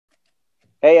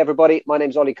Hey everybody, my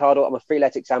name's Ollie Cardle. I'm a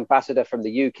Freeletics ambassador from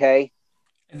the UK.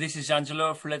 This is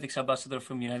Angelo, Freeletics Ambassador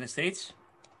from the United States.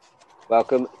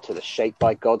 Welcome to the Shaped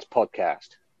by Gods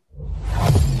podcast.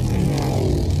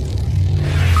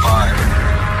 Five,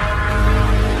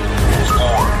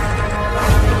 four,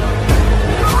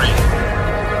 three,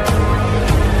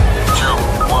 two,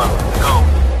 one, go.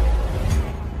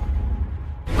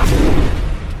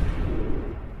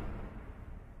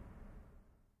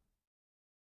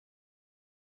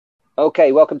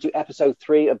 Okay, welcome to episode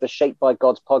 3 of the Shaped by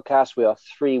Gods podcast. We are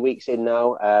 3 weeks in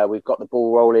now. We've got the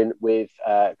ball rolling with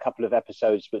a couple of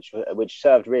episodes which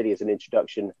served really as an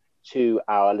introduction to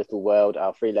our little world,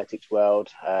 our Freeletics world,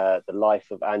 the life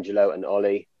of Angelo and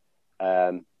Ollie,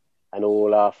 and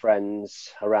all our friends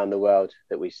around the world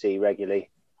that we see regularly.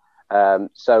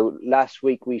 So last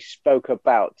week we spoke a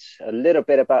little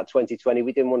bit about 2020.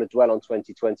 We didn't want to dwell on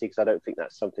 2020 because I don't think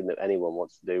that's something that anyone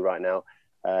wants to do right now.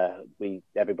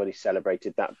 Everybody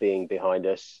celebrated that being behind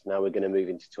us. Now we're going to move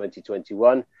into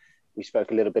 2021. We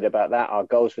spoke a little bit about that, our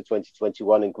goals for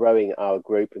 2021, and growing our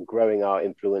group and growing our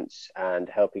influence and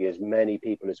helping as many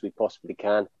people as we possibly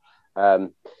can.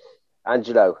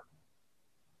 Angelo.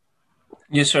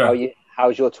 Yes, sir.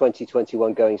 How's your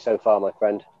 2021 going so far, my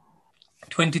friend?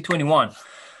 2021.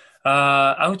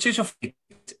 I would say so.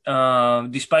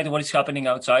 Despite what is happening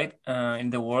outside in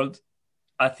the world,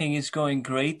 I think it's going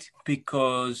great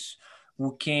because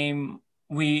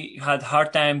we had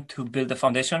hard time to build the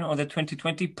foundation of the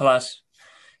 2020. Plus,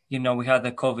 we had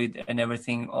the COVID and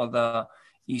everything, all the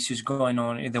issues going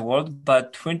on in the world.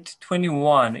 But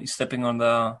 2021 is stepping on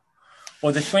the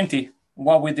 20,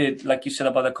 what we did, like you said,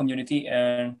 about the community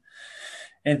and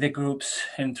the groups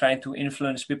and trying to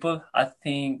influence people. I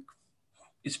think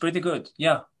it's pretty good.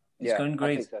 Yeah, it's going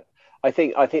great. I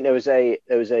think there was a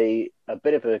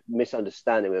bit of a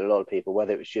misunderstanding with a lot of people,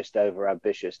 whether it was just over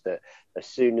ambitious, that as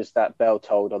soon as that bell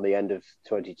tolled on the end of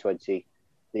 2020,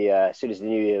 as soon as the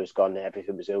new year was gone,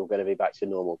 everything was all going to be back to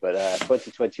normal. But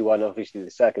 2021, obviously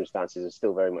the circumstances are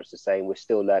still very much the same. We're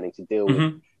still learning to deal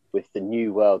with the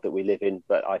new world that we live in.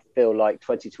 But I feel like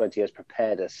 2020 has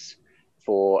prepared us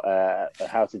for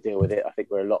how to deal with it. I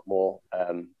think we're a lot more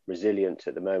resilient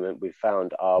at the moment. We've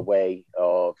found our way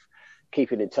of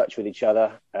keeping in touch with each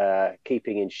other,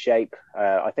 keeping in shape.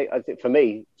 I think for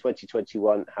me,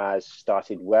 2021 has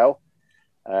started well.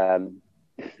 I'm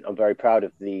very proud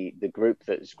of the group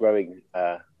that's growing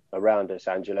around us,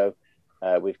 Angelo.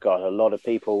 We've got a lot of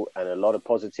people and a lot of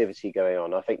positivity going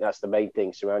on. I think that's the main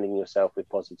thing, surrounding yourself with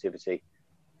positivity.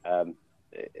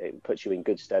 It puts you in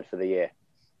good stead for the year.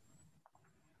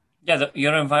 Yeah,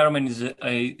 your environment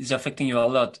is affecting you a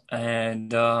lot.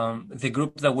 And the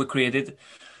group that we created,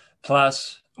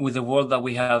 plus with the world that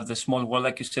we have, the small world,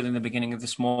 like you said in the beginning, of the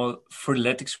small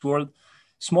Freeletics world.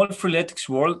 Small Freeletics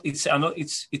world, it's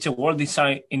a world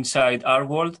inside our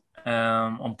world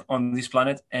on this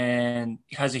planet, and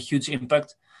it has a huge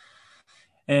impact.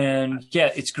 And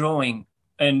yeah, it's growing.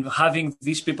 And having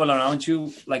these people around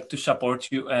you, like to support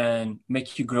you and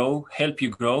make you grow, help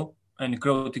you grow and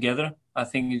grow together, I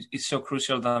think it's so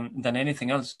crucial than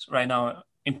anything else right now.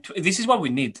 This is what we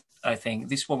need. I think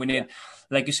this is what we need.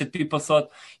 Like you said, people thought,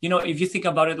 if you think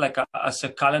about it like as a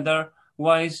calendar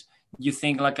wise, you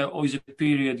think like always a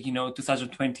period,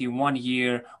 2020, 1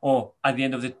 year, or at the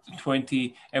end of the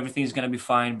 20, everything's going to be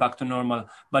fine, back to normal.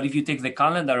 But if you take the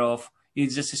calendar off,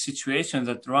 it's just a situation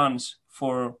that runs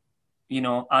for,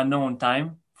 unknown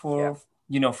time for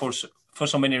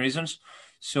so many reasons.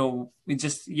 So it's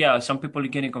just, some people are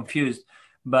getting confused,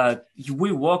 but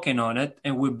we're working on it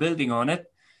and we're building on it.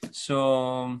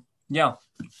 So,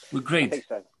 we're great. I think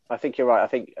so. I think you're right. I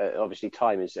think obviously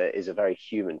time is a very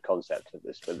human concept of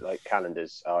this, but like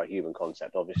calendars are a human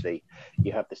concept. Obviously,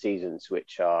 you have the seasons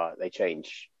which they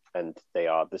change and they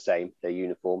are the same, they're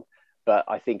uniform. But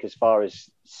I think as far as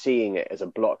seeing it as a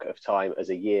block of time, as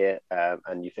a year,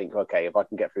 and you think, okay, if I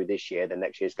can get through this year, then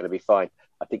next year is going to be fine.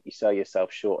 I think you sell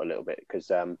yourself short a little bit because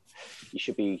you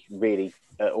should be really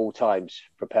at all times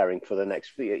preparing for the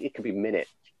next. It could be minute.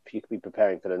 You could be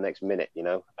preparing for the next minute.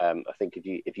 I think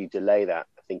if you delay that,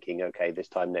 thinking, okay, this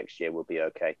time next year will be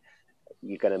okay,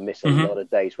 you're going to miss a lot of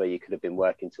days where you could have been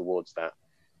working towards that.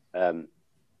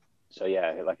 So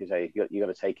yeah, like I say, you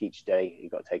got to take each day, you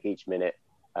got to take each minute.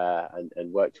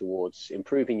 And work towards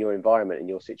improving your environment and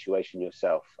your situation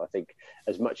yourself. I think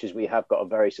as much as we have got a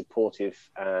very supportive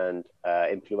and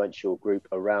influential group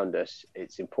around us,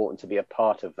 it's important to be a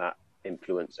part of that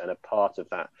influence and a part of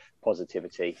that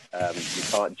positivity.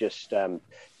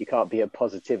 You can't be a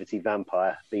positivity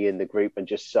vampire, be in the group and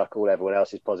just suck all everyone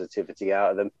else's positivity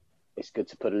out of them. It's good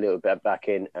to put a little bit back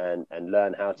in and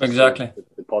learn how to see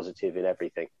the positive in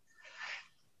everything.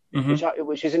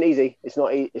 which isn't easy. It's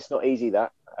not easy.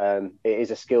 That it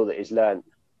is a skill that is learned.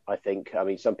 I think. I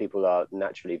mean, some people are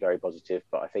naturally very positive,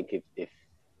 but I think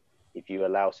if you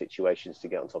allow situations to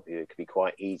get on top of you, it can be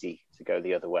quite easy to go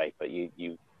the other way. But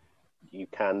you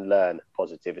can learn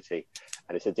positivity,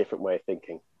 and it's a different way of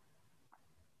thinking.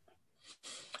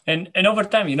 And over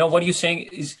time, what you're saying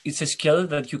is it's a skill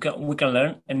that we can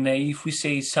learn. And if we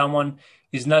say someone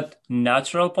is not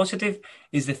natural positive,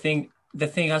 is the thing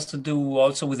has to do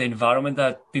also with the environment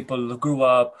that people grew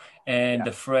up and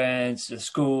the friends, the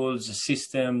schools, the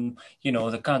system,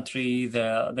 the country,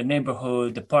 the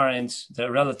neighborhood, the parents,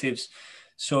 the relatives.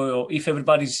 So if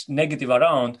everybody's negative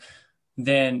around,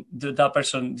 then that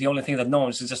person, the only thing that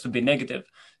knows is just to be negative.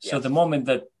 So the moment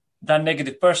that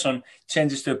negative person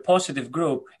changes to a positive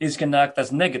group, it's going to act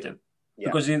as negative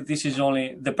because this is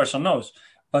only the person knows.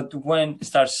 But when it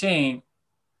starts saying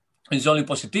there's only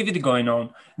positivity going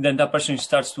on, then that person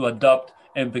starts to adopt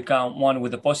and become one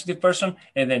with a positive person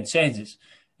and then changes.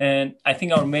 And I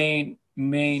think our main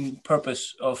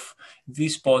purpose of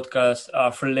this podcast,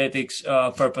 Freeletics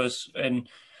purpose, and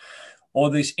all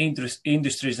these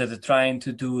industries that are trying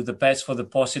to do the best for the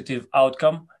positive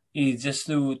outcome is just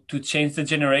to change the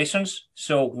generations.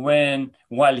 So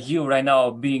while you right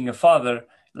now being a father,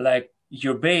 like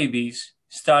your babies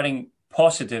starting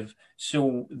positive,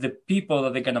 so the people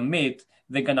that they're going to meet,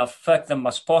 they're going to affect them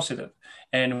as positive.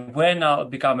 And when I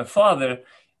become a father,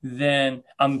 then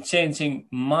I'm breaking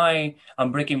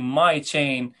my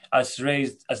chain as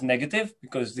raised as negative,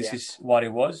 because this is what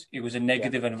it was. It was a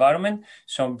negative environment.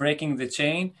 So I'm breaking the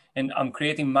chain and I'm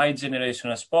creating my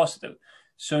generation as positive.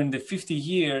 So in the 50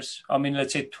 years,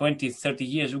 let's say 20, 30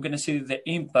 years, we're going to see the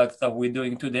impact that we're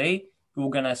doing today. We're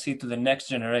going to see to the next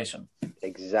generation.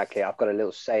 Exactly. I've got a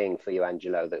little saying for you,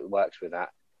 Angelo, that works with that.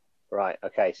 Right.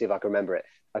 Okay. See if I can remember it.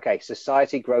 Okay.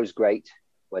 Society grows great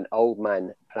when old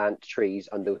men plant trees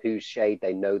under whose shade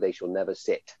they know they shall never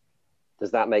sit.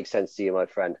 Does that make sense to you, my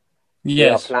friend?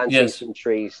 Yes. We are planting some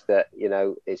trees that,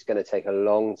 it's going to take a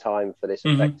long time for this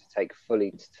effect to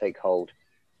take hold.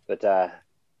 But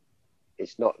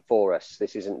it's not for us.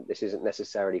 This isn't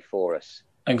necessarily for us.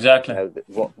 Exactly.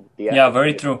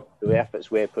 Very true. The efforts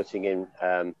we're putting in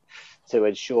to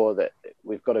ensure that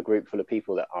we've got a group full of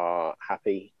people that are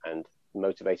happy and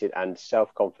motivated and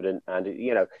self-confident, and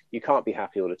you can't be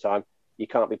happy all the time, you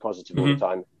can't be positive all the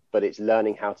time, but it's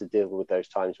learning how to deal with those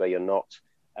times where you're not.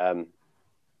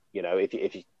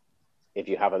 If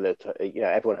you have a little,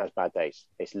 everyone has bad days.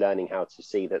 It's learning how to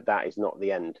see that is not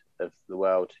the end of the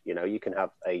world. You can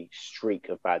have a streak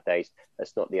of bad days.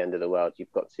 That's not the end of the world.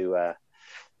 You've got to.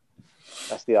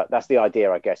 That's the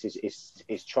idea, I guess,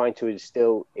 is trying to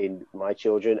instill in my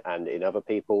children and in other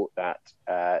people that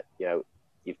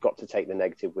you've got to take the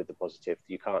negative with the positive.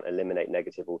 You can't eliminate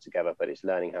negative altogether, but it's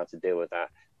learning how to deal with that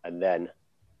and then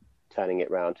turning it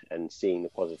around and seeing the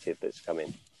positive that's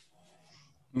coming.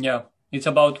 Yeah, it's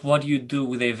about what you do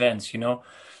with the events.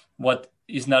 What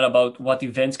is not about what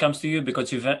events comes to you,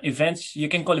 because events, you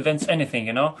can call events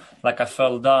anything. Like I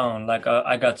fell down, like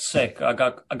I got sick, I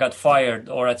got fired,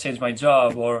 or I changed my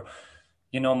job, or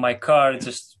my car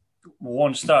just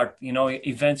won't start.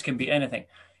 Events can be anything.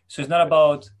 So it's not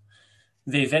about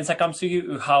the events that comes to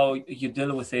you, how you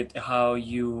deal with it, how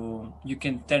you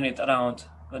can turn it around,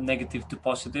 negative to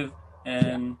positive,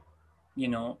 and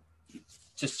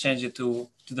just change it to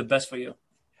the best for you.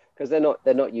 Because they're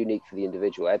not unique for the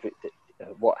individual.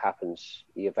 What happens,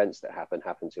 the events that happen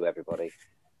to everybody.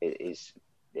 It's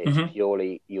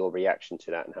purely your reaction to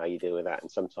that and how you deal with that.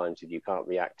 And sometimes if you can't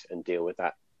react and deal with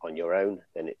that on your own,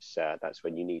 then it's that's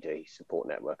when you need a support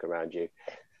network around you.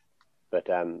 But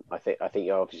I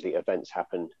think obviously events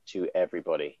happen to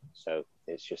everybody, so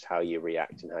it's just how you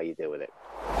react and how you deal with it.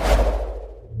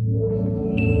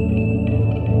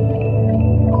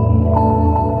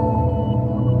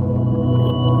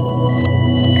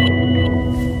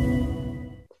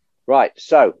 Right,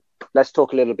 so let's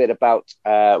talk a little bit about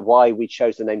why we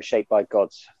chose the name Shaped by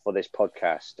Gods for this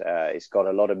podcast. It's got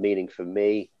a lot of meaning for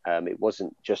me. It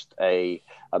wasn't just a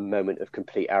moment of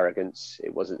complete arrogance.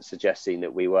 It wasn't suggesting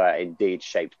that we were indeed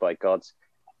shaped by gods.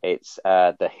 It's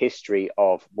the history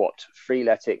of what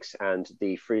Freeletics and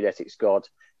the Freeletics God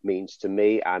means to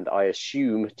me, and I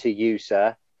assume to you,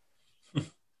 sir.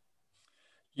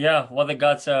 Yeah, what the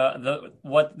gods,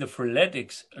 what the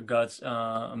Freeletics gods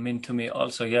mean to me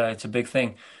also. Yeah, it's a big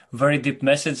thing. Very deep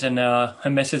message, and a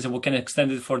message that we can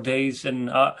extend it for days and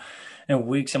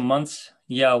weeks and months.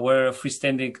 Yeah, where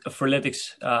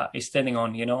Freeletics is standing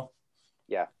on,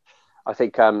 Yeah, I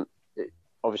think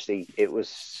obviously it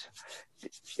was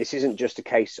this isn't just a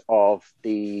case of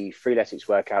the freeletics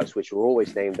workouts, which were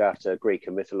always named after Greek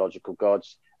and mythological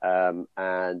gods,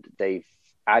 and they've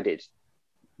added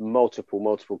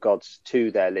multiple gods to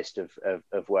their list of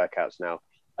workouts now.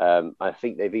 I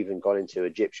think they've even gone into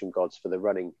Egyptian gods for the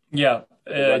running. Yeah,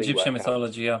 running Egyptian workout.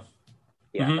 mythology. Yeah,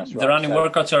 Yeah, that's right. The running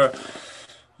workouts are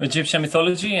Egyptian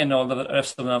mythology, and all the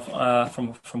rest of them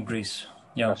from Greece.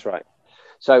 Yeah, that's right.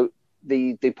 So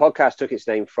the podcast took its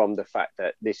name from the fact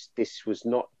that this was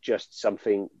not just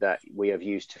something that we have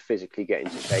used to physically get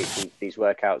into shape. These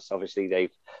workouts, obviously,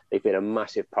 they've been a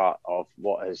massive part of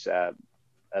what has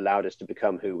allowed us to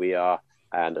become who we are,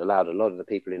 and allowed a lot of the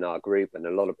people in our group and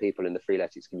a lot of people in the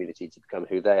freeletics community to become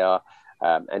who they are.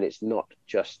 And it's not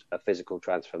just a physical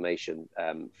transformation.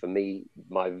 For me,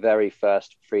 my very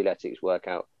first freeletics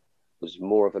workout was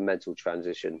more of a mental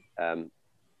transition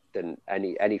than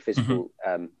any physical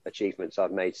achievements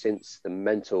I've made since. The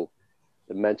mental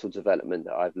development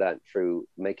that I've learned through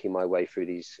making my way through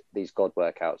these God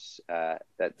workouts,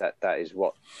 that is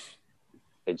what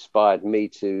inspired me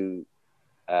to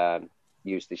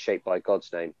use the Shaped by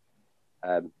God's name.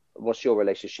 What's your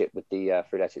relationship with the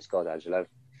freeletics God, Angelo?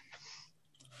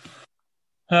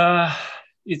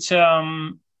 It's a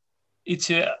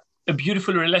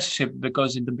beautiful relationship,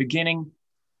 because in the beginning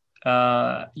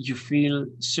you feel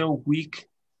so weak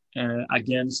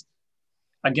against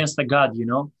the God, you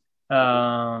know.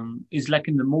 It's like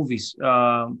in the movies.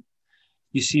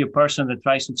 You see a person that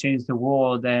tries to change the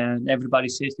world, and everybody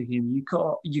says to him,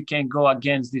 you can't go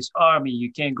against this army,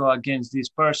 you can't go against this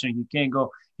person, you can't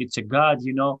go, it's a God,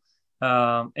 you know.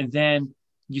 And then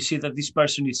you see that this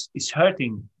person is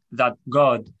hurting that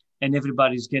God, and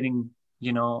everybody's getting,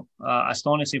 you know,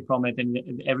 astonished from it,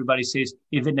 and everybody says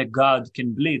even a God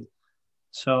can bleed.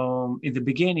 So in the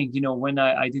beginning, you know, when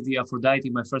I did the Aphrodite,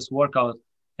 my first workout,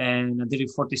 and I did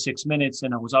it 46 minutes,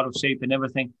 and I was out of shape and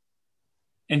everything.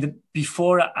 And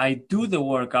before I do the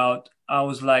workout, I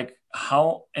was like,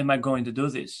 how am I going to do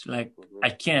this? Like, I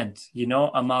can't, you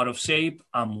know, I'm out of shape,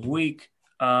 I'm weak,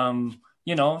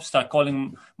 you know, start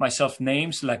calling myself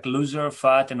names like loser,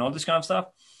 fat, and all this kind of stuff.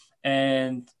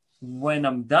 And when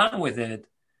I'm done with it,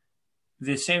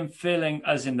 the same feeling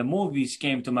as in the movies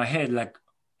came to my head, like,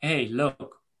 hey,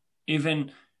 look,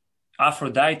 even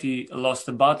Aphrodite lost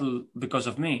the battle because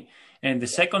of me. And the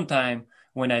second time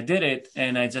when I did it,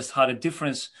 and I just had a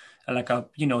difference, like the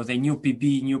new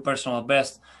PB, new personal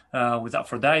best with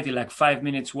Aphrodite, like 5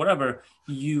 minutes, whatever,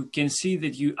 you can see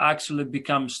that you actually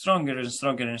become stronger and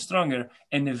stronger and stronger,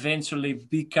 and eventually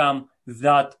become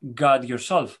that God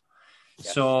yourself.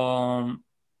 Yes. So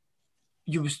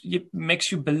it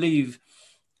makes you believe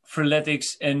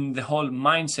freeletics, and the whole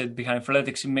mindset behind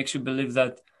freeletics, it makes you believe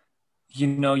that, you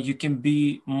know, you can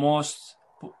be a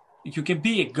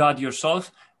God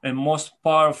yourself, and most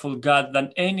powerful God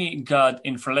than any God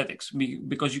in freeletics,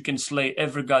 because you can slay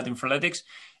every God in freeletics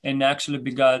and actually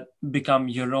become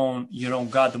your own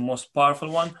God, the most powerful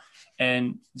one,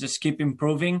 and just keep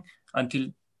improving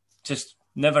until just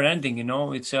never ending. You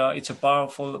know, it's a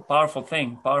powerful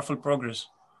thing, powerful progress.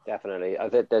 Definitely, I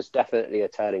think there's definitely a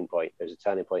turning point. There's a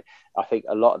turning point. I think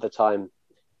a lot of the time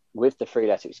with the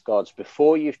freeletics gods,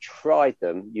 before you've tried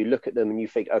them, you look at them and you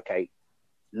think, okay,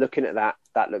 looking at that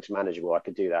looks manageable, I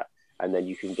could do that. And then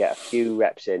you can get a few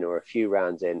reps in or a few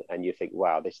rounds in, and you think,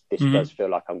 wow, this does feel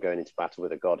like I'm going into battle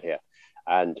with a god here.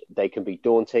 And they can be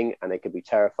daunting and they can be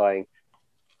terrifying.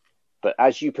 But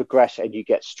as you progress and you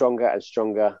get stronger and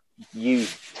stronger, you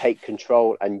take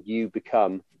control and you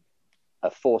become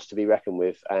a force to be reckoned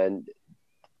with. And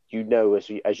you know,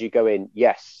 as you go in,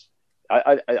 yes,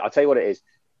 I'll tell you what it is.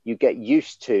 You get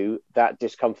used to that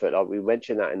discomfort. Like we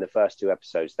mentioned that in the first two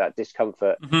episodes, that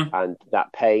discomfort and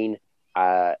that pain.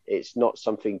 It's not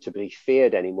something to be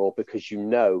feared anymore, because you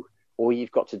know all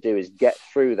you've got to do is get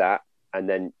through that, and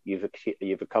then you've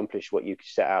accomplished what you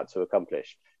set out to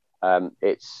accomplish.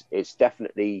 It's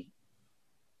definitely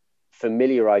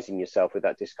familiarizing yourself with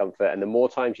that discomfort, and the more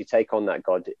times you take on that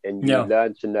god and you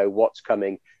learn to know what's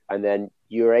coming, and then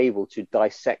you're able to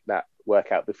dissect that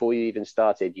workout before you even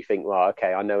started. You think, well,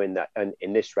 okay, I know in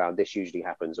this round this usually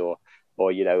happens, or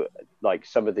you know, like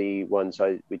some of the ones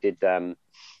we did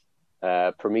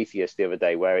Prometheus the other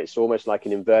day, where it's almost like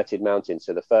an inverted mountain.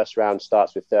 So the first round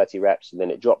starts with 30 reps, and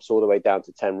then it drops all the way down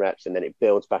to 10 reps, and then it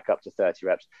builds back up to 30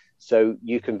 reps. So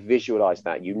you can visualize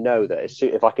that. You know that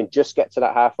if I can just get to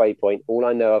that halfway point, all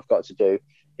I know I've got to do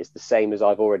is the same as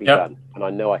I've already done, and I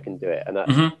know I can do it. And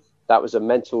that was a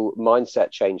mental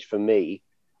mindset change for me,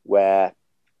 where,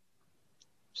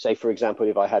 say, for example,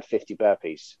 if I had 50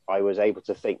 burpees, I was able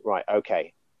to think, right,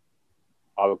 okay,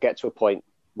 I will get to a point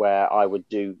where I would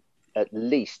do at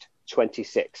least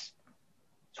 26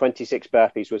 26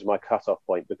 burpees was my cutoff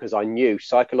point, because I knew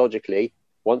psychologically,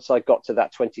 once I got to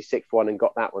that 26th one and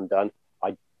got that one done,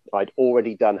 I'd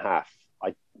already done half.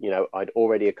 I'd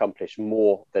already accomplished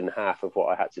more than half of what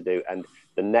I had to do, and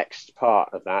the next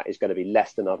part of that is going to be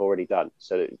less than I've already done.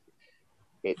 So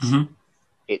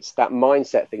it's that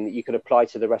mindset thing that you can apply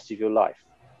to the rest of your life.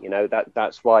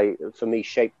 That's why for me,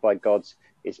 Shaped by Gods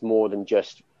is more than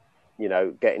just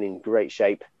getting in great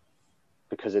shape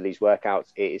because of these workouts.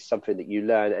 It is something that you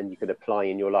learn and you can apply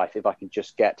in your life. If I can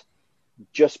just get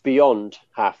just beyond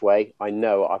halfway, I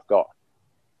know I've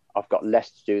got less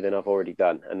to do than I've already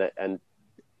done. And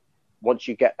once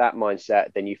you get that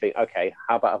mindset, then you think, okay,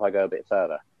 how about if I go a bit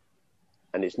further?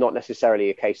 And it's not necessarily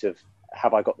a case of,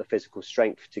 have I got the physical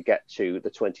strength to get to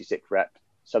the 26th rep?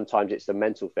 Sometimes it's the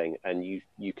mental thing, and you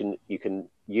can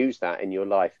use that in your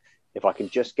life. If I can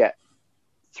just get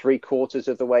 3/4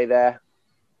 of the way there,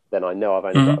 then I know I've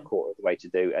only got a quarter of the way to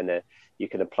do. And then you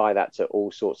can apply that to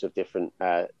all sorts of different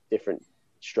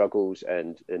struggles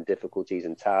and difficulties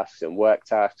and tasks and work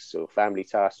tasks or family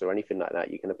tasks or anything like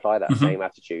that. You can apply that same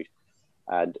attitude,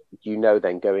 and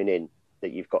then going in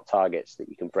that you've got targets that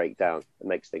you can break down. It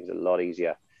makes things a lot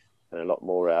easier and a lot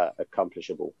more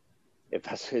accomplishable.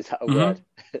 If is that a word?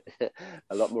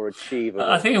 A lot more achievable.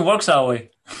 I think it works that way.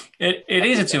 It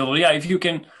is achievable. Yeah, if you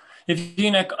can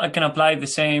apply the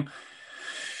same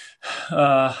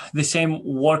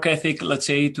work ethic, let's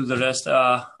say, to the rest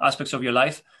aspects of your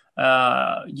life,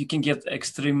 you can get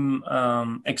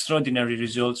extraordinary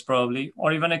results, probably,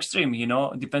 or even extreme.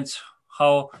 It depends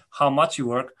how much you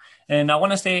work. And I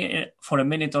want to stay for a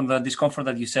minute on the discomfort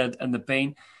that you said and the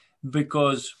pain,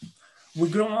 because we're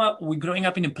growing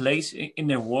up in a place, in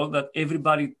a world, that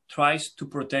everybody tries to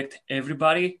protect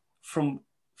everybody from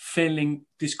feeling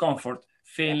discomfort,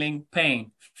 feeling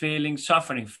pain, feeling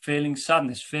suffering, feeling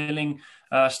sadness, feeling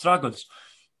struggles.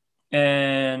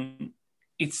 And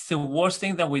it's the worst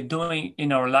thing that we're doing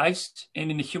in our lives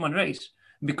and in the human race,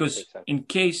 because in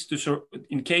case to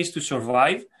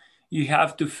survive, you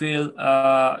have to feel,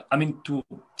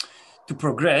 to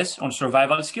progress on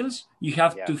survival skills, you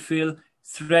have to feel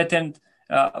threatened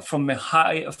from a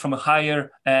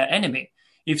higher enemy.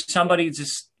 If somebody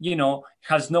just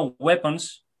has no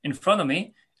weapons in front of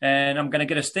me, and I'm gonna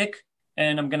get a stick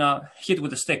and I'm gonna hit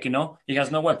with a stick, he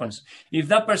has no weapons. If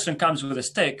that person comes with a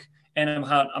stick and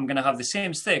I'm gonna have the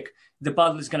same stick, the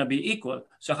battle is gonna be equal.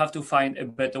 So I have to find a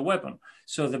better weapon.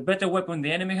 So the better weapon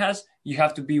the enemy has, you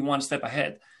have to be one step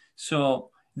ahead. So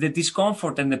the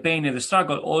discomfort and the pain and the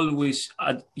struggle always,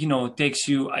 takes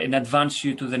you and advances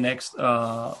you to the next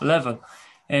level.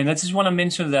 And I just want to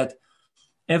mention that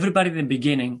everybody in the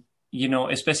beginning,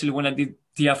 especially when I did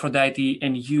the Aphrodite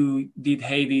and you did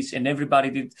Hades and everybody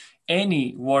did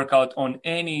any workout on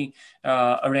any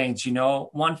range,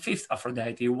 1/5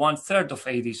 Aphrodite, 1/3 of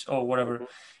Hades or whatever,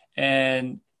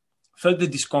 and felt the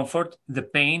discomfort, the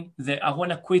pain, I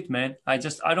want to quit, man. I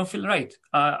don't feel right.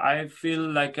 I feel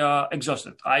like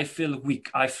exhausted. I feel weak.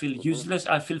 I feel useless.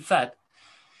 I feel fat.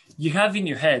 You have in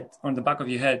your head, on the back of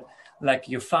your head, like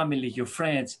your family, your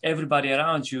friends, everybody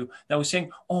around you that was saying,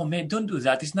 oh man, don't do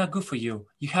that. It's not good for you.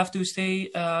 You have to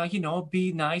stay,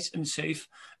 be nice and safe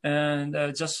and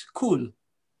just cool.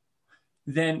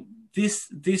 Then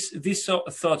these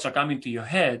thoughts are coming to your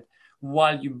head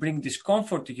while you bring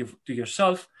discomfort to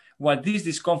yourself. While this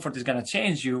discomfort is going to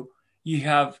change you, you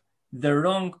have the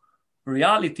wrong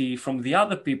reality from the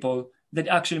other people that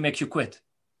actually makes you quit.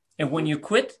 And when you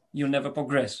quit, you'll never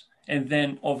progress. And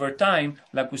then over time,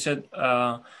 like we said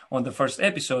on the first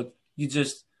episode,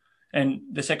 and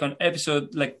the second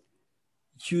episode, like,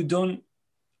 you don't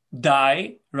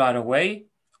die right away.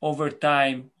 Over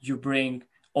time, you bring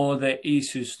all the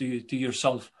issues to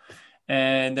yourself.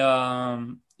 And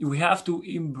we have to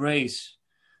embrace,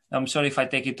 I'm sorry if I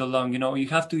take it too long, you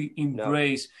have to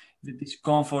embrace the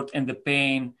discomfort and the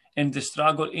pain and the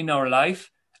struggle in our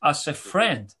life as a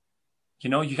friend.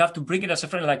 You have to bring it as a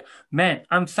friend, like, man,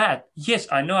 I'm fat. Yes,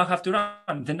 I know I have to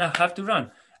run. Then I have to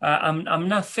run. I'm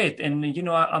not fit and,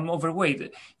 I'm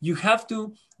overweight. You have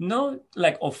to not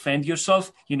like offend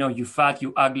yourself, you fat,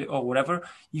 you ugly or whatever.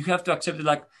 You have to accept it,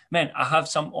 like, man, I have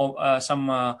some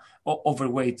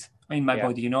overweight in my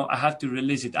body, I have to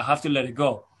release it. I have to let it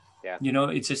go. Yeah.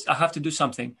 It's just, I have to do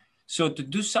something. So to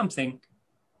do something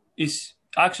is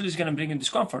going to bring you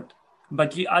discomfort.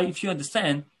 But if you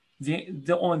understand,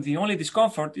 the only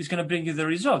discomfort is going to bring you the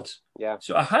results. Yeah.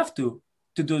 So I have to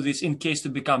do this in case to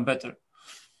become better.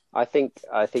 I think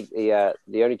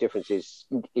the only difference is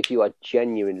if you are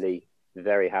genuinely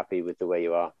very happy with the way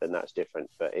you are, then that's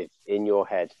different. But if in your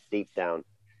head, deep down,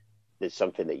 there's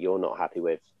something that you're not happy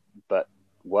with, but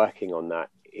working on that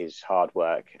is hard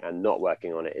work and not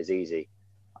working on it is easy,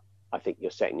 I think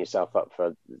you're setting yourself up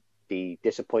for the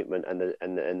disappointment and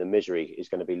the misery is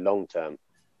going to be long term,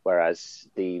 whereas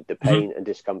the pain and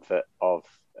discomfort of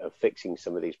fixing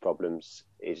some of these problems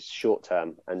is short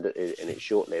term and it's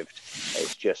short lived.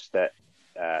 It's just that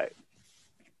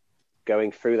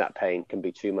going through that pain can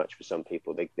be too much for some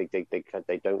people. They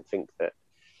don't think that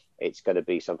it's going to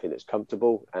be something that's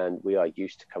comfortable, and we are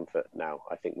used to comfort now.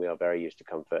 I think we are very used to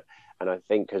comfort, and I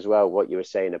think as well what you were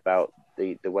saying about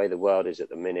the way the world is at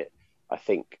the minute. I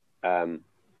think on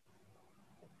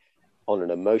an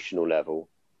emotional level,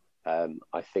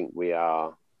 I think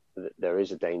there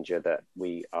is a danger that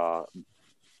we are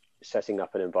setting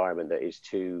up an environment that is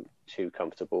too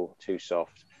comfortable, too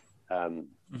soft.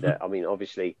 That, I mean,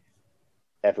 obviously,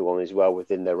 everyone is well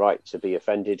within their right to be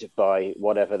offended by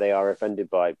whatever they are offended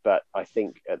by, but I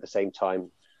think at the same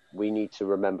time we need to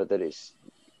remember that it's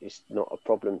not a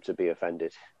problem to be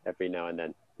offended every now and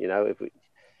then. You know,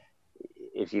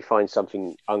 if you find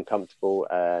something uncomfortable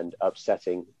and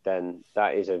upsetting, then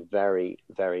that is a very,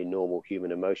 very normal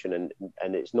human emotion,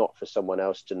 and it's not for someone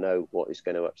else to know what is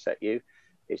going to upset you.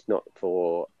 It's not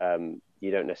for you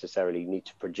don't necessarily need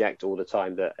to project all the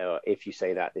time that if you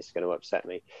say that, this is going to upset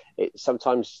me.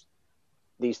 Sometimes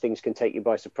these things can take you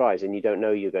by surprise and you don't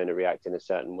know you're going to react in a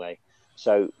certain way.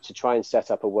 So to try and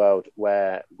set up a world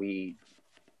where we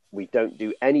don't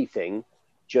do anything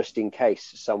just in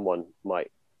case someone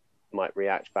might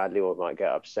react badly or might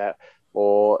get upset,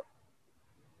 or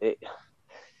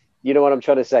you know what I'm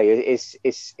trying to say.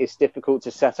 It's difficult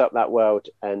to set up that world,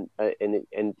 and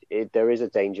there is a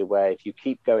danger where if you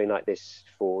keep going like this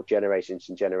for generations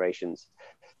and generations,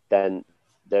 then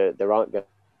there aren't going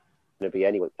to be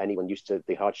anyone used to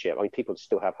the hardship. I mean, people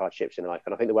still have hardships in life,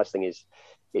 and I think the worst thing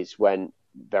is when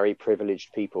very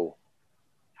privileged people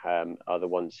are the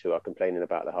ones who are complaining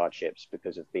about the hardships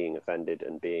because of being offended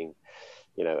and being,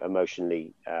 you know,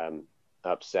 emotionally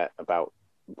upset about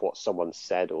what someone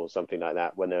said or something like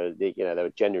that, when there are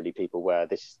generally people where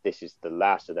this is the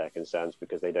last of their concerns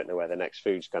because they don't know where the next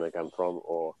food's going to come from,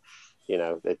 or you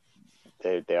know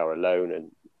they are alone,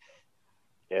 and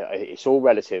it's all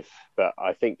relative. But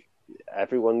I think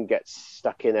everyone gets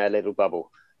stuck in their little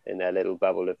bubble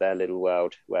of their little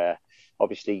world, where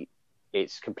obviously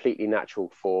it's completely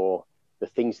natural for the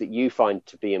things that you find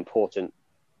to be important,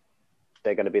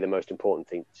 they're going to be the most important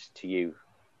things to you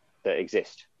that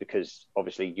exist, because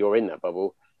obviously you're in that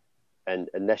bubble, and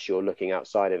unless you're looking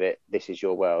outside of it, this is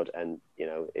your world, and you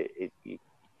know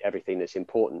everything that's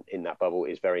important in that bubble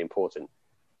is very important.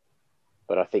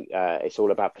 But I think it's all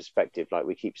about perspective, like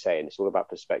we keep saying, it's all about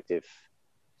perspective.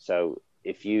 So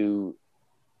if you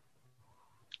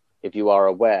are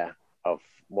aware of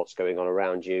what's going on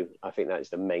around you, I think that is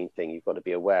the main thing. You've got to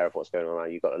be aware of what's going on around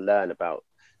you. You've got to learn about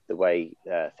the way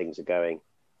things are going,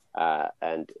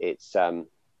 and it's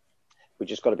we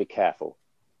just got to be careful.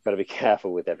 Got to be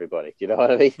careful with everybody. Do you know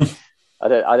what I mean? I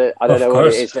don't know what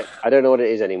it is. I don't know what it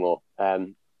is anymore.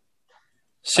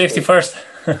 Safety first.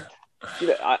 You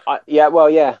know,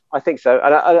 I think so.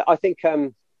 And I think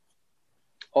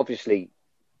obviously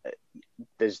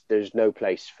there's no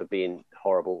place for being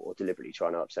horrible or deliberately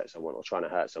trying to upset someone or trying to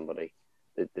hurt somebody.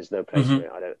 There's no place for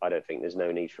it. I don't think there's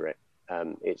no need for it.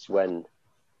 It's when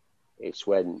it's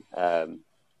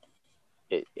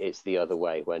the other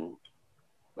way, when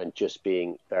just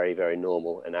being very, very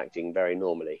normal and acting very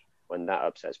normally, when that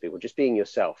upsets people, just being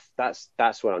yourself, that's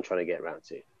what I'm trying to get around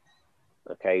to.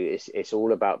 Okay, it's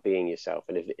all about being yourself,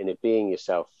 and if being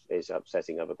yourself is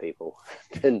upsetting other people,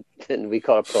 then we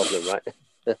got a problem, right?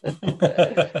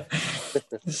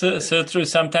 so true.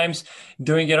 Sometimes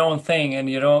doing your own thing and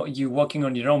you walking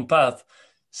on your own path.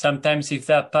 Sometimes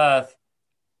that path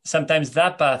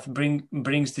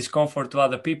brings discomfort to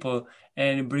other people,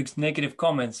 and it brings negative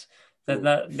comments.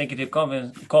 That negative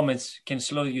comments can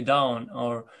slow you down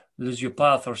or lose your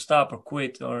path or stop or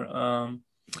quit or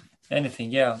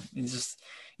anything. Yeah, it's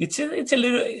a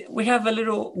little. We have a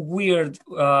little weird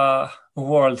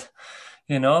world,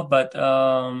 But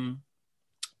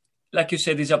like you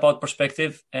said, it's about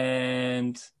perspective,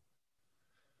 and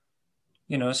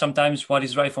sometimes what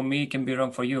is right for me can be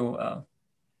wrong for you.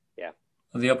 Yeah,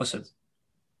 or the opposite.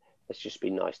 Let's just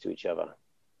be nice to each other.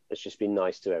 Let's just be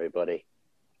nice to everybody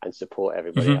and support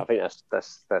everybody. I think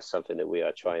that's something that we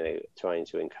are trying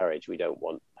to encourage. We don't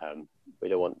want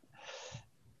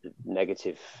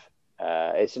negative.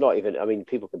 It's not even. I mean,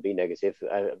 people can be negative.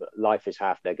 Life is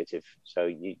half negative, so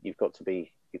you've got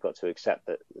to accept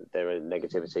that there is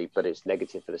negativity, but it's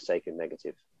negative for the sake of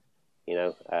negative.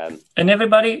 And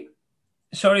everybody.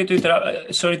 Sorry to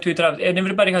interrupt. And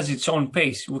everybody has its own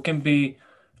pace. We can be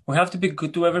we have to be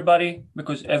good to everybody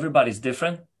because everybody's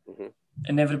different Hmm.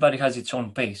 and everybody has its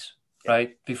own pace,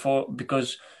 right?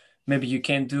 Because maybe you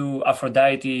can do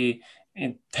Aphrodite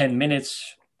in 10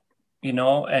 minutes,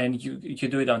 and you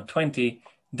do it on 20,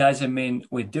 doesn't mean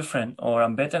we're different or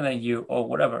I'm better than you or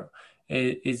whatever.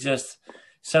 It's just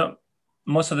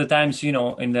most of the times,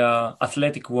 in the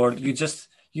athletic world,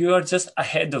 you are just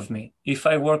ahead of me. If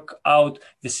I work out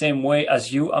the same way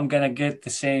as you, I'm gonna get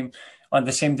on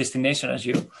the same destination as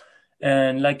you.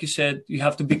 And like you said, you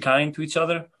have to be kind to each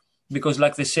other because,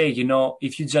 like they say,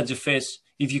 if you judge a fish,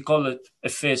 if you call it a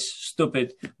fish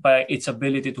stupid by its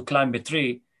ability to climb a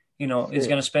tree, it's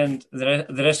gonna spend the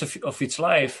rest of its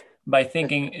life by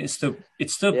thinking it's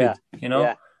stupid.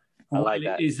 Yeah. I like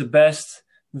that. Is the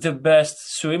best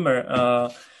swimmer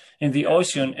in the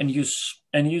ocean, and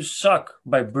you suck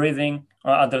by breathing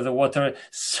under the water,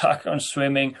 suck on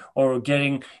swimming or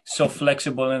getting so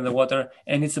flexible in the water,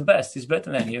 and it's the best. It's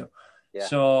better than you. Yeah.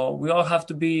 So we all have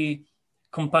to be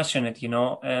compassionate,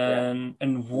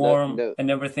 and warm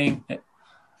and everything.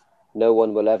 No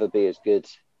one will ever be as good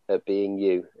at being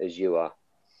you as you are.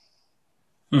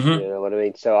 Mm-hmm. You know what I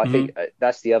mean? So I think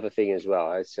that's the other thing as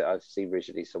well. I've seen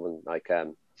recently someone like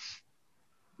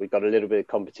we've got a little bit of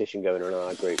competition going on in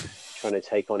our group, trying to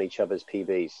take on each other's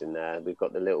PBs, and we've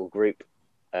got the little group,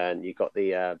 and you've got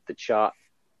the chart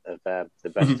of the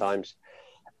best times,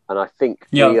 and I think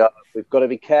we've got to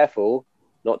be careful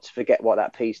not to forget what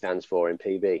that P stands for in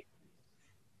PB.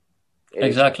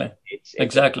 Exactly.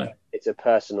 It's a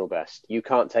personal best. You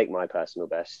can't take my personal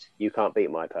best. You can't beat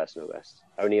my personal best.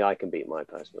 Only I can beat my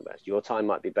personal best. Your time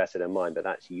might be better than mine, but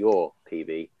that's your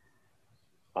PB.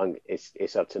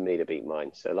 It's up to me to beat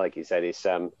mine. So like you said, it's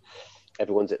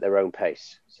everyone's at their own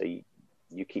pace. So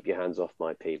you keep your hands off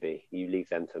my PB. You leave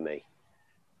them for me.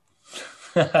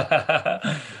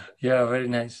 Yeah, very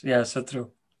nice. Yeah, so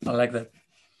true. I like that.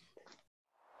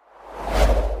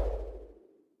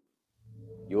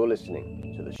 You're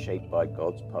listening to the Shaped by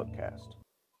Gods podcast.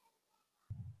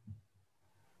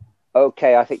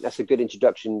 Okay, I think that's a good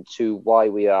introduction to why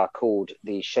we are called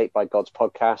the Shaped by Gods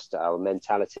podcast. Our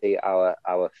mentality,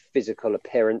 our physical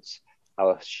appearance,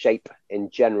 our shape in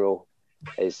general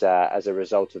is as a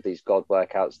result of these God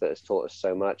workouts that has taught us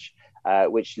so much,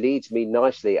 which leads me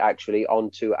nicely actually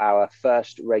onto our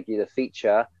first regular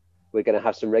feature. We're going to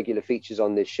have some regular features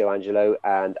on this show, Angelo,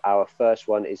 and our first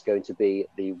one is going to be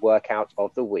the workout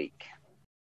of the week.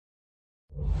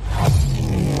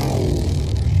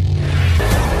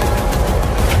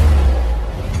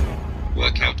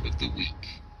 Workout of the week.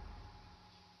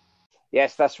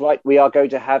 Yes, that's right. We are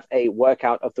going to have a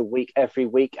workout of the week every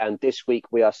week, and this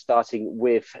week we are starting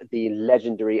with the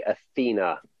legendary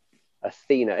Athena.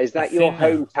 Athena, is that your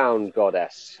hometown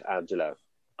goddess, Angelo?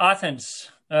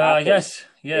 Athens. Athens.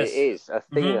 Yes. It is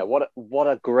Athena. What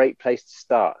a great place to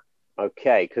start.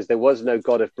 Okay, because there was no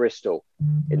god of Bristol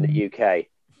in the UK.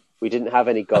 We didn't have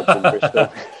any gods in Bristol.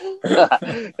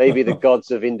 Maybe the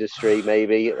gods of industry,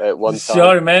 maybe at one time.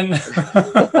 Sorry, man.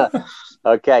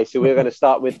 Okay, so we're going to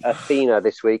start with Athena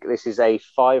this week. This is a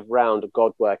 5-round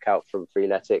god workout from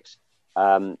Freeletics.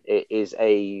 It is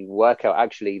a workout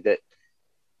actually that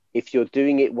if you're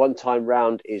doing it one time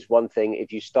round is one thing.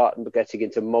 If you start getting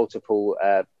into multiple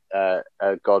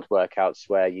God workouts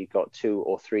where you got 2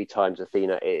 or 3 times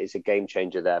Athena, it is a game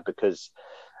changer there, because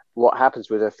what happens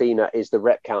with Athena is the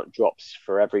rep count drops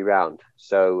for every round.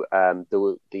 So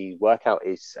the workout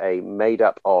is made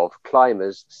up of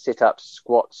climbers, sit-ups,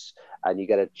 squats, and you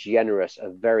get a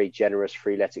very generous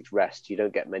Freeletics rest. You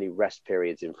don't get many rest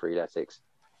periods in Freeletics.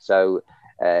 So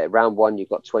round 1, you've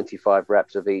got 25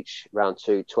 reps of each. Round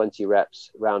 2, 20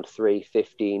 reps. Round 3,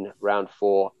 15. Round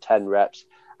 4, 10 reps.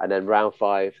 And then round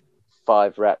 5,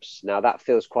 5 reps. Now that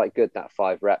feels quite good, that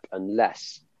 5 rep,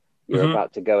 unless you're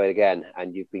about to go again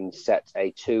and you've been set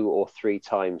a 2 or 3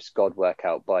 times God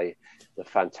workout by the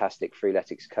fantastic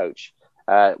Freeletics coach.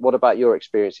 What about your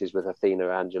experiences with Athena,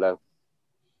 Angelo?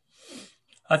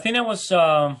 Athena was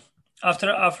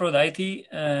after Aphrodite,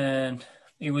 and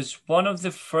it was one of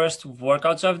the first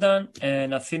workouts I've done.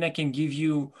 And Athena can give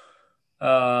you,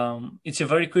 it's a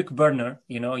very quick burner.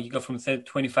 You go from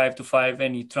 25 to 5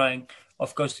 and you're trying,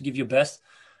 of course, to give your best.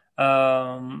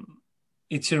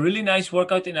 It's a really nice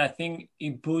workout, and I think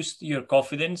it boosts your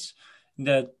confidence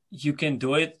that you can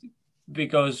do it,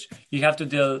 because you have to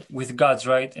deal with gods,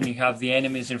 right? And you have the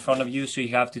enemies in front of you, so you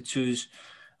have to choose.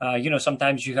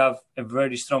 Sometimes you have a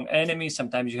very strong enemy,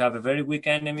 sometimes you have a very weak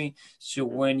enemy. So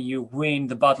when you win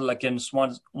the battle against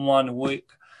one weak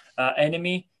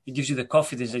enemy, it gives you the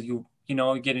confidence that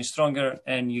you're getting stronger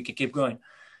and you can keep going.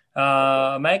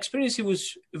 My experience, it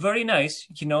was very nice.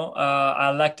 I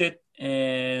liked it,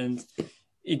 and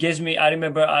it gives me.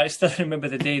 I still remember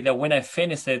the day that when I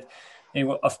finished it,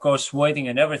 of course, waiting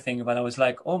and everything. But I was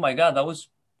like, oh my god, that was,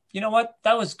 you know what,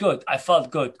 that was good. I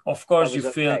felt good. Of That course, you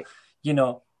was feel, okay.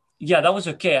 yeah, that was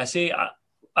okay. I say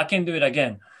I can do it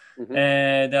again, Hmm.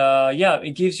 and yeah,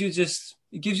 it gives you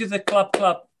the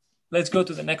clap. Let's go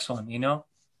to the next one.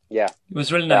 Yeah. It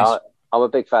was really Yeah, nice. I'm a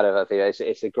big fan of Athena.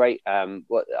 It's a great.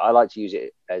 What I like to use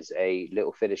it as a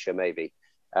little finisher, maybe.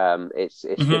 It's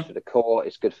good Hmm. for the core.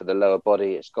 It's good for the lower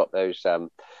body. It's got those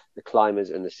the climbers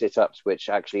and the sit ups, which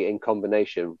actually in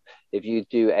combination, if you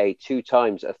do a 2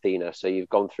 times Athena, so you've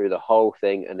gone through the whole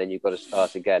thing and then you've got to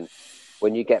start again.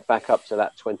 When you get back up to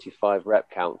that 25 rep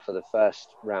count for the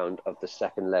first round of the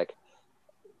second leg,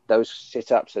 those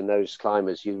sit ups and those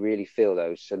climbers, you really feel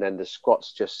those. And then the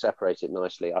squats just separate it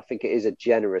nicely. I think it is a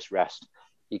generous rest.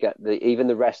 You get even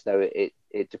the rest though, it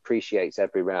depreciates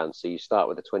every round. So you start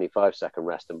with a 25-second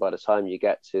rest, and by the time you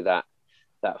get to that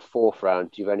fourth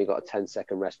round, you've only got a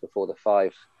 10-second rest before the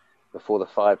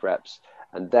five reps.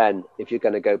 And then if you're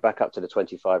going to go back up to the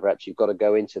 25 reps, you've got to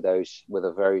go into those with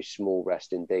a very small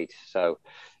rest indeed. So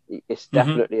it's Hmm.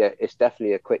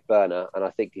 definitely a quick burner. And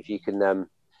I think if you can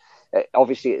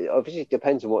obviously it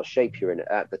depends on what shape you're in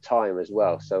at the time as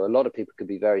well. So a lot of people could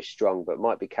be very strong but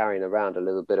might be carrying around a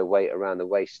little bit of weight around the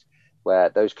waist, where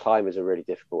those climbers are really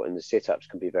difficult and the sit-ups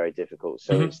can be very difficult.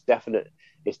 So Hmm. it's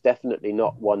definitely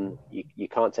not one you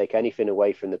can't take anything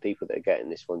away from the people that are getting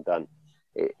this one done.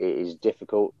 It is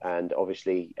difficult, and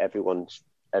obviously everyone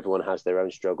has their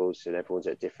own struggles and everyone's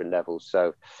at different levels.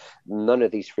 So none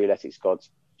of these freeletics gods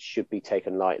should be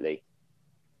taken lightly.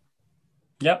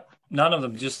 Yep, none of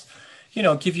them. Just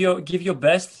give your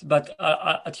best, but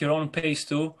at your own pace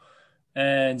too,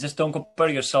 and just don't compare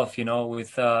yourself,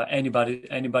 with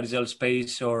anybody's else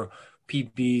pace or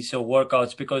PBs or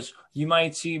workouts, because you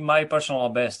might see my personal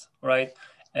best, right?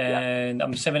 Yeah. And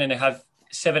I'm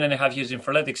 7.5 years in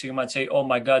freeletics. So you might say, oh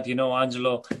my God,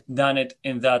 Angelo done it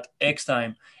in that X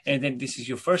time, and then this is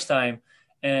your first time,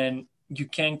 and you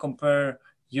can compare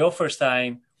your first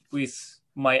time with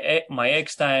my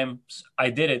X times I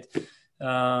did it.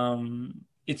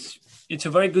 It's a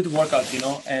very good workout,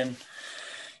 and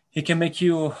it can make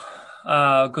you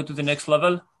go to the next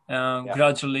level Yeah.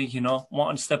 gradually,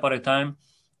 one step at a time.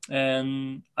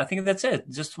 And I think that's it.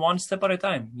 Just one step at a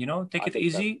time, take I it think so.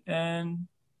 easy and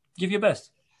give your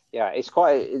best. Yeah, it's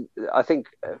quite. I think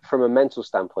from a mental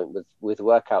standpoint, with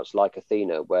workouts like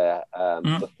Athena, where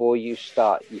Mm-hmm. before you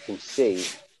start, you can see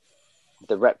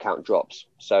the rep count drops.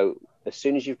 So as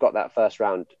soon as you've got that first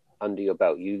round under your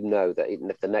belt, you know that even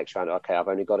if the next round, okay, I've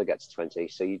only got to get to 20.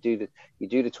 So you do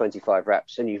the 25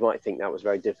 reps, and you might think that was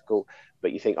very difficult,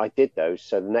 but you think I did those.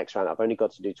 So the next round I've only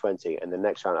got to do 20, and the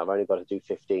next round I've only got to do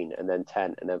 15, and then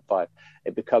 10, and then 5.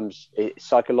 It becomes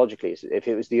psychologically. If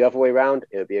it was the other way around,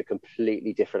 it would be a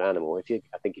completely different animal. I think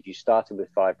if you started with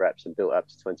 5 reps and built up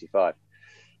to 25,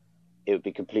 it would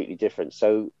be completely different.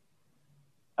 So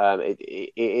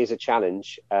it is a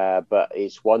challenge, but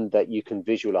it's one that you can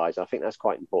visualize. I think that's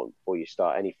quite important before you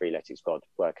start any freeletics god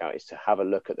workout, is to have a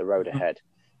look at the road ahead.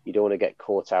 You don't want to get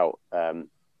caught out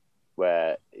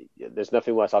where there's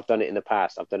nothing worse. I've done it in the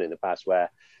past.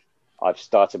 Where I've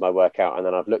started my workout and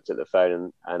then I've looked at the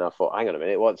phone and I thought, hang on a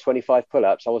minute, what, 25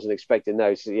 pull-ups? I wasn't expecting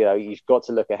those. You've got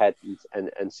to look ahead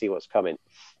and see what's coming.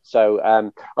 So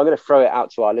I'm going to throw it out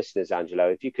to our listeners, Angelo.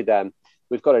 If you could,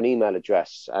 we've got an email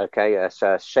address, okay? It's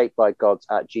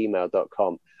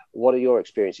shapebygods@gmail.com. What are your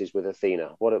experiences with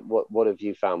Athena? What have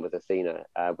you found with Athena,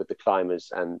 with the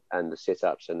climbers and the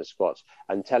sit-ups and the squats?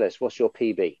 And tell us, what's your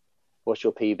PB? What's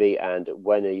your PB, and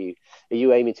when are you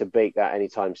aiming to beat that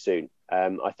anytime soon?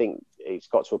 I think it's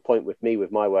got to a point with me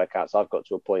with my workouts. I've got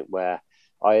to a point where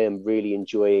I am really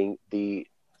enjoying the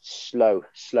slow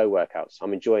workouts.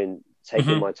 I'm enjoying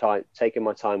taking Mm-hmm.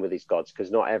 my time with these gods,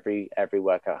 because not every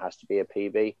workout has to be a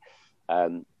PB.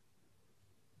 Um,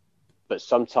 but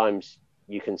sometimes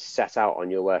you can set out on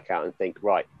your workout and think,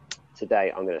 right,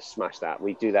 today I'm going to smash that.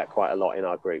 We do that quite a lot in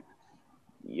our group.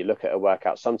 You look at a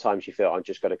workout, sometimes you feel, I'm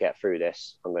just going to get through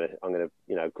this. I'm going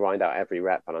to grind out every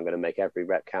rep, and I'm going to make every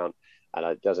rep count, and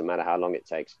it doesn't matter how long it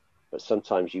takes. But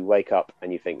sometimes you wake up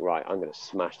and you think, right, I'm going to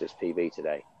smash this PB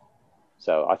today.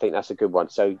 So I think that's a good one.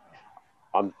 So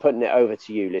I'm putting it over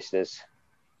to you, listeners.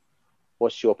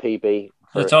 What's your PB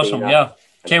for That's awesome. Athena, Yeah.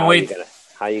 and Can't wait.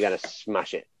 how are you gonna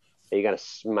smash it? Are you gonna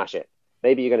smash it?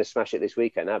 Maybe you're gonna smash it this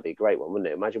weekend. That'd be a great one, wouldn't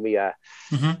it? Imagine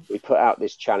Mm-hmm. we put out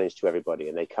this challenge to everybody,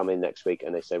 and they come in next week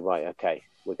and they say, right, okay,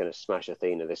 we're gonna smash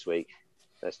Athena this week.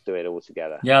 Let's do it all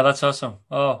together. Yeah, that's awesome.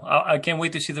 Oh, I can't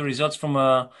wait to see the results from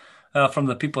from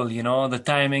the people, the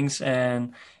timings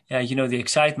and the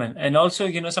excitement. And also,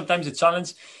 sometimes the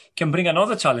challenge can bring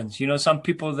another challenge. Some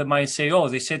people that might say, oh,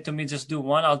 they said to me, just do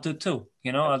one, I'll do two,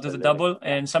 I'll do the double.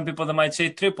 And some people that might say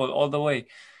triple all the way.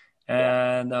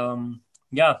 And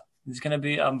it's going to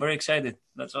be, I'm very excited.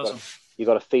 That's awesome. You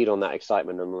got to feed on that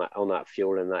excitement and on that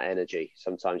fuel and that energy.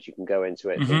 Sometimes you can go into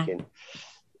it thinking,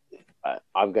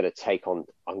 I'm going to take on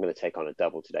a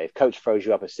double today. If coach throws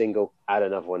you up a single, add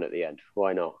another one at the end.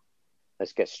 Why not?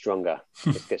 Let's get stronger.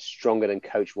 Let's get stronger than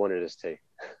coach wanted us to.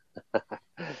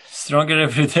 Stronger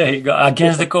every day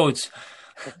against the coach.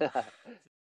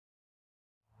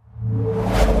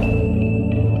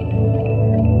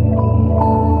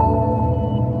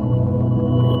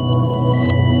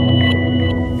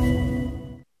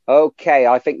 Okay,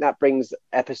 I think that brings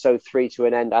episode 3 to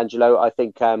an end, Angelo. I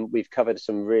think we've covered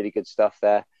some really good stuff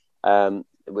there. I'm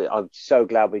so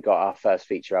glad we got our first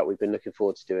feature out. We've been looking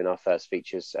forward to doing our first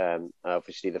features.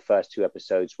 Obviously, the first 2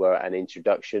 episodes were an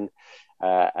introduction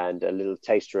and a little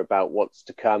taster about what's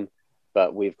to come.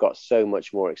 But we've got so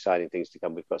much more exciting things to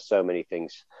come. We've got so many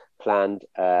things planned.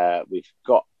 We've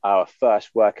got our first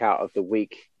workout of the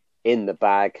week in the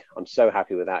bag. I'm so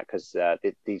happy with that because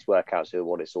these workouts are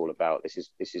what it's all about. This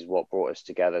is what brought us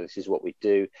together. This is what we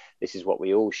do. This is what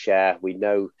we all share. We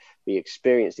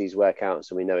experience these workouts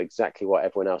and we know exactly what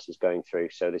everyone else is going through.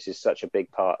 So this is such a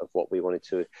big part of what we wanted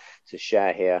to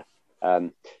share here. I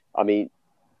mean,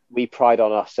 we pride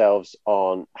on ourselves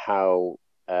on how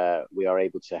we are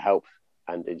able to help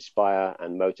and inspire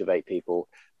and motivate people.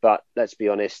 But let's be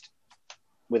honest,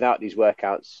 without these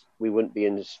workouts, we wouldn't be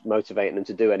motivating them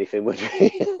to do anything, would we?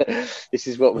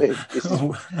 These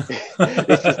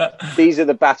are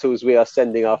the battles we are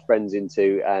sending our friends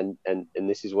into, and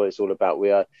this is what it's all about. We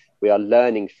are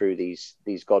learning through these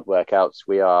God workouts.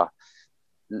 We are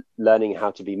learning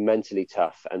how to be mentally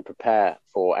tough and prepare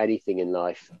for anything in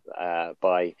life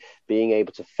by being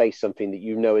able to face something that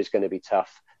is going to be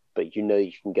tough, but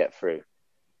you can get through.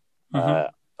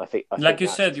 I think you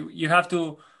said, you have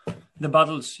to. The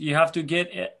battles, you have to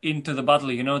get into the battle,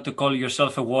 to call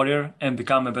yourself a warrior and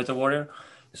become a better warrior.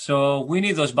 So we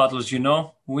need those battles, we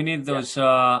need those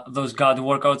God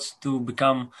workouts to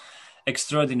become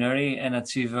extraordinary and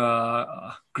achieve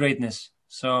greatness.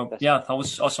 So that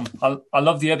was awesome. I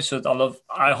love the episode.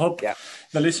 I hope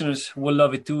the listeners will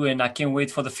love it too. And I can't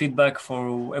wait for the feedback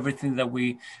for everything that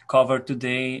we covered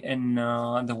today and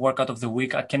the workout of the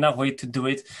week. I cannot wait to do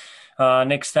it.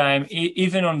 Next time,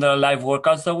 even on the live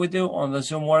workouts that we do on the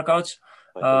Zoom workouts,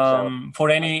 for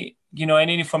any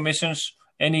any informations,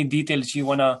 any details you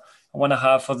wanna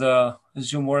have for the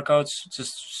Zoom workouts,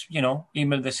 just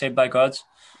email the Saved by Gods.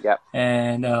 Yeah,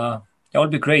 and that would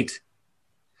be great.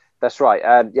 That's right.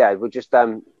 We'll just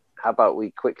how about we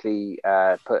quickly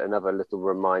put another little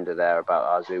reminder there about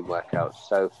our Zoom workouts.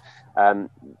 So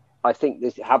I think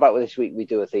how about this week we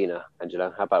do Athena,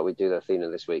 Angelo? How about we do the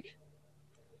Athena this week?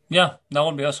 Yeah, that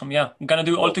would be awesome. Yeah, I'm going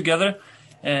to do it all together.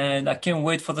 And I can't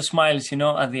wait for the smiles,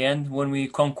 at the end when we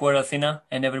conquer Athena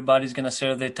and everybody's going to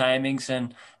share their timings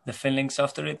and the feelings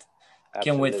after it. Absolutely.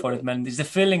 Can't wait for it, man. It's the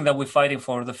feeling that we're fighting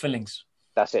for, the feelings.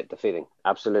 That's it, the feeling.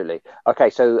 Absolutely. Okay,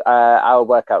 so our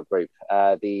workout group,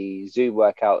 the Zoom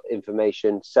workout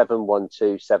information,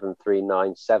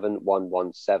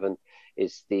 712-739-7117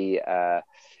 is the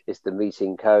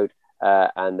meeting code.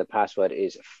 And the password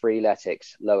is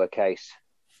Freeletics, lowercase.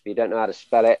 If you don't know how to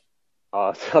spell it,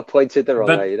 I pointed the wrong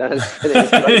way. You don't know how to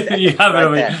spell it. Right there. You have it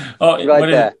right there. Oh, right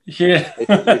there. Here.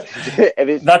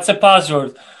 That's a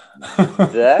password.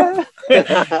 There?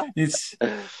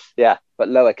 But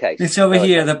lowercase. It's over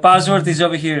here. The password is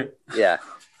over here. Yeah.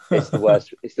 It's the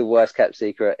worst. It's the worst kept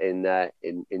secret in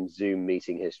Zoom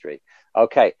meeting history.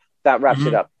 Okay. That wraps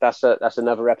it up. That's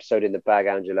another episode in the bag,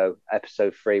 Angelo.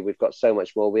 Episode 3. We've got so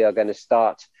much more. We are going to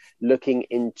start looking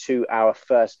into our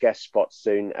first guest spot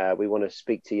soon. We want to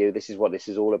speak to you. This is what this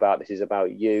is all about. This is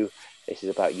about you. This is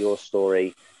about your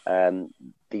story. The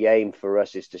aim for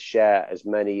us is to share as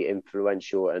many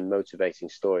influential and motivating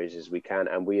stories as we can.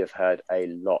 And we have heard a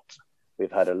lot.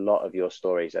 We've heard a lot of your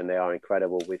stories and they are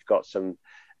incredible. We've got some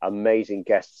amazing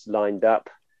guests lined up.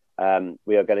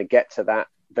 We are going to get to that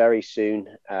very soon,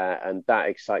 and that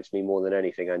excites me more than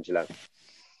anything, Angelo.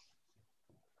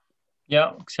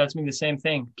 Yeah, excites me the same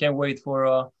thing. Can't wait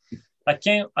for I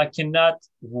cannot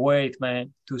wait,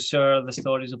 man, to share the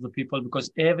stories of the people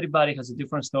because everybody has a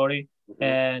different story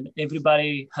and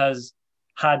everybody has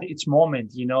had its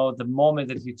moment, the moment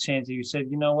that you changed. You said,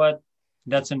 you know what,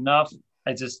 that's enough.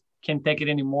 I just can't take it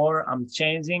anymore. I'm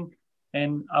changing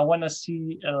and I want to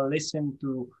see and listen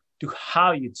to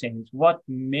how you changed, what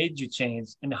made you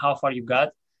change and how far you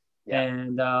got. Yeah.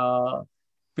 And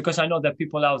because I know that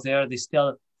people out there, they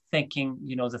still thinking,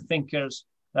 the thinkers,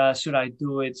 should I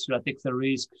do it? Should I take the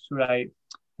risk?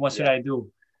 What should I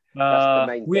do?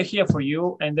 We're here for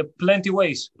you, and there are plenty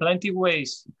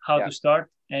ways how to start,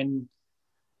 and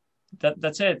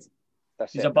that's it.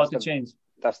 It's about to change.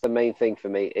 That's the main thing for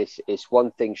me. It's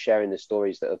one thing sharing the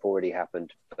stories that have already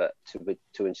happened, but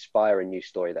to inspire a new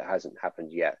story that hasn't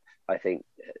happened yet. I think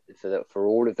for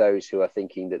all of those who are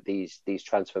thinking that these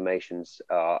transformations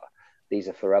these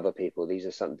are for other people, this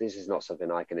is not something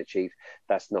I can achieve.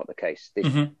 That's not the case.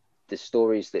 The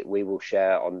stories that we will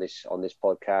share on this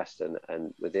podcast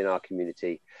and within our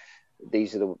community,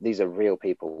 these are real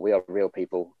people. We are real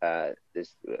people, and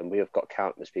we have got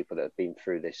countless people that have been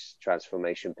through this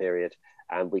transformation period,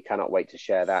 and we cannot wait to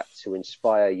share that to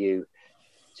inspire you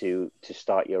to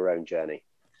start your own journey.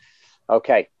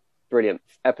 Okay, brilliant.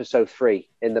 Episode 3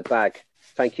 in the bag.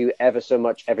 Thank you ever so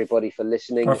much, everybody, for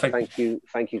listening. Perfect.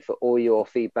 Thank you for all your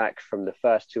feedback from the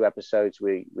first 2 episodes.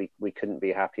 We couldn't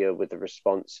be happier with the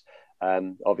response.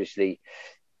 Obviously,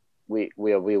 we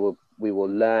will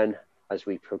learn as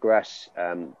we progress.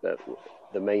 But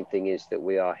the main thing is that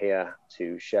we are here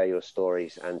to share your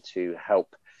stories and to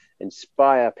help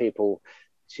inspire people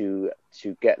to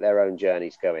get their own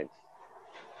journeys going.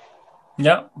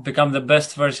 Yeah, become the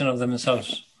best version of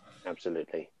themselves.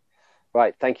 Absolutely.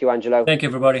 Right. Thank you, Angelo. Thank you,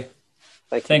 everybody.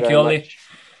 Thank you, Ollie.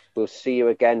 We'll see you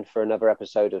again for another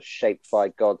episode of Shaped by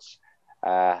Gods.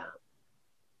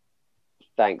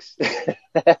 Thanks.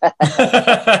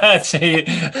 See you.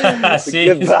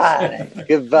 Goodbye.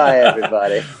 Goodbye,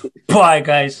 everybody. Bye,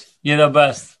 guys. You're the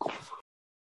best.